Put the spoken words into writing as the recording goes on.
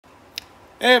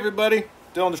Hey everybody,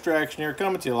 Dylan Distraction here,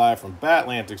 coming to you live from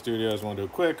Batlantic Studios. I want to do a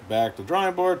quick back to the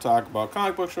drawing board, talk about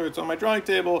comic book shorts on my drawing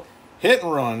table. Hit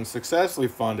and Run, successfully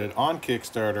funded on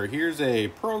Kickstarter. Here's a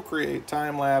Procreate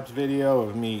time-lapse video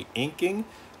of me inking.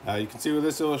 You can see with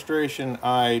this illustration,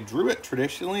 I drew it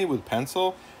traditionally with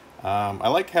pencil. I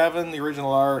like having the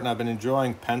original art, and I've been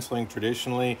enjoying penciling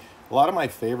traditionally. A lot of my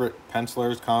favorite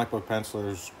pencilers, comic book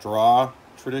pencilers, draw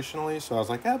traditionally, so I was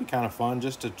like, that'd be kind of fun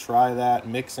just to try that,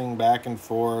 mixing back and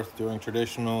forth, doing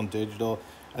traditional and digital.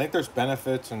 I think there's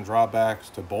benefits and drawbacks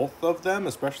to both of them,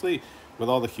 especially with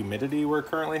all the humidity we're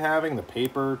currently having. The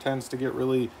paper tends to get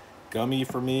really gummy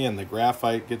for me, and the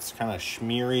graphite gets kind of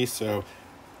schmeary, so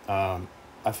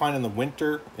I find in the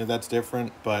winter that's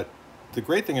different. But the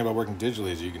great thing about working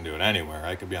digitally is you can do it anywhere.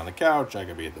 I could be on the couch, I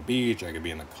could be at the beach, I could be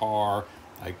in the car,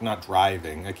 like not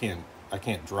driving. I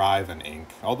can't drive and ink.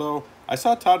 Although I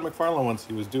saw Todd McFarlane once,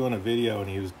 he was doing a video and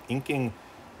he was inking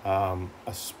a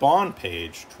Spawn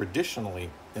page traditionally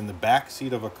in the back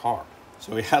seat of a car.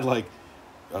 So he had like,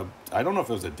 I don't know if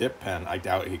it was a dip pen, I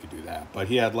doubt he could do that, but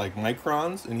he had like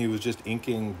microns and he was just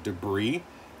inking debris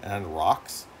and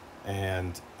rocks.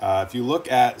 And if you look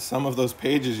at some of those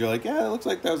pages, you're like, yeah, it looks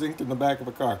like that was inked in the back of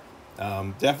a car.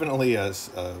 Definitely a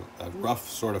rough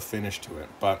sort of finish to it,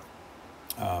 but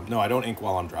no, I don't ink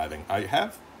while I'm driving. I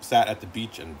have sat at the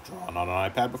beach and drawn on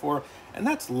an iPad before, and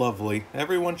that's lovely.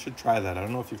 Everyone should try that. I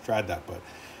don't know if you've tried that,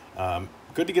 but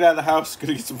good to get out of the house, good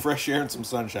to get some fresh air and some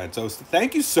sunshine. So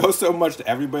thank you so much to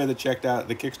everybody that checked out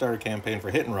the Kickstarter campaign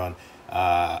for Hit and Run.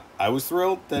 I was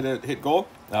thrilled that it hit goal.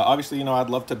 Obviously, you know, I'd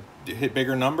love to hit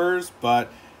bigger numbers,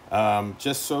 but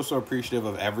just so appreciative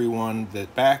of everyone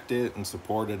that backed it and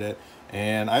supported it.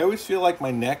 And I always feel like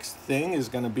my next thing is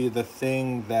going to be the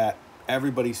thing that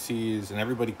everybody sees and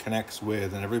everybody connects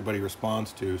with and everybody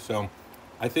responds to. So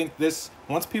I think this,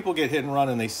 once people get Hit and Run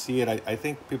and they see it, I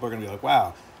think people are going to be like,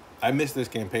 wow, I missed this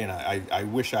campaign. I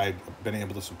wish I'd been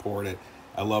able to support it.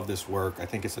 I love this work. I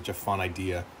think it's such a fun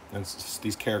idea, and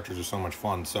these characters are so much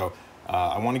fun. So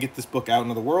I want to get this book out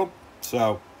into the world.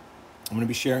 So I'm going to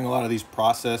be sharing a lot of these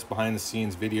process behind the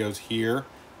scenes videos here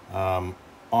on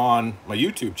my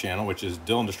YouTube channel, which is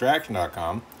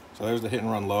DylanDistraction.com. So there's the Hit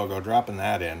and Run logo, dropping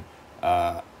that in.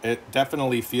 It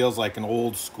definitely feels like an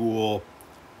old school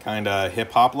kind of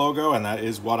hip hop logo, and that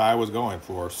is what I was going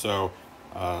for. So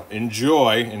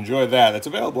enjoy that. It's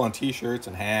available on t-shirts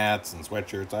and hats and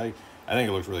sweatshirts. I think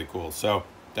it looks really cool. So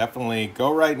definitely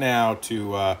go right now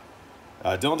to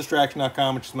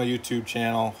DylanDistraction.com, which is my YouTube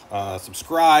channel.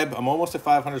 Subscribe. I'm almost at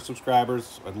 500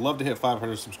 subscribers. I'd love to hit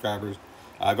 500 subscribers.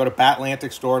 Go to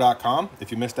Batlanticstore.com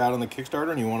if you missed out on the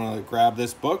Kickstarter and you want to grab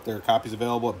this book. There are copies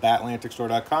available at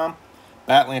Batlanticstore.com.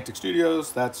 Batlantic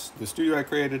Studios, that's the studio I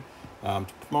created to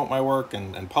promote my work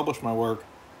and publish my work.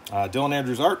 Dylan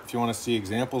Andrews Art, if you want to see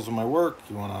examples of my work,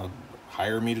 you want to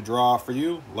hire me to draw for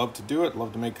you, love to do it.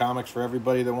 Love to make comics for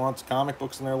everybody that wants comic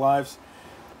books in their lives.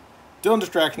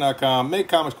 DylanDistraction.com,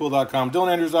 MakeComicsCool.com,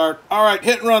 Dylan Andrews Art. All right,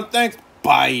 Hit and Run. Thanks.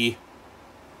 Bye.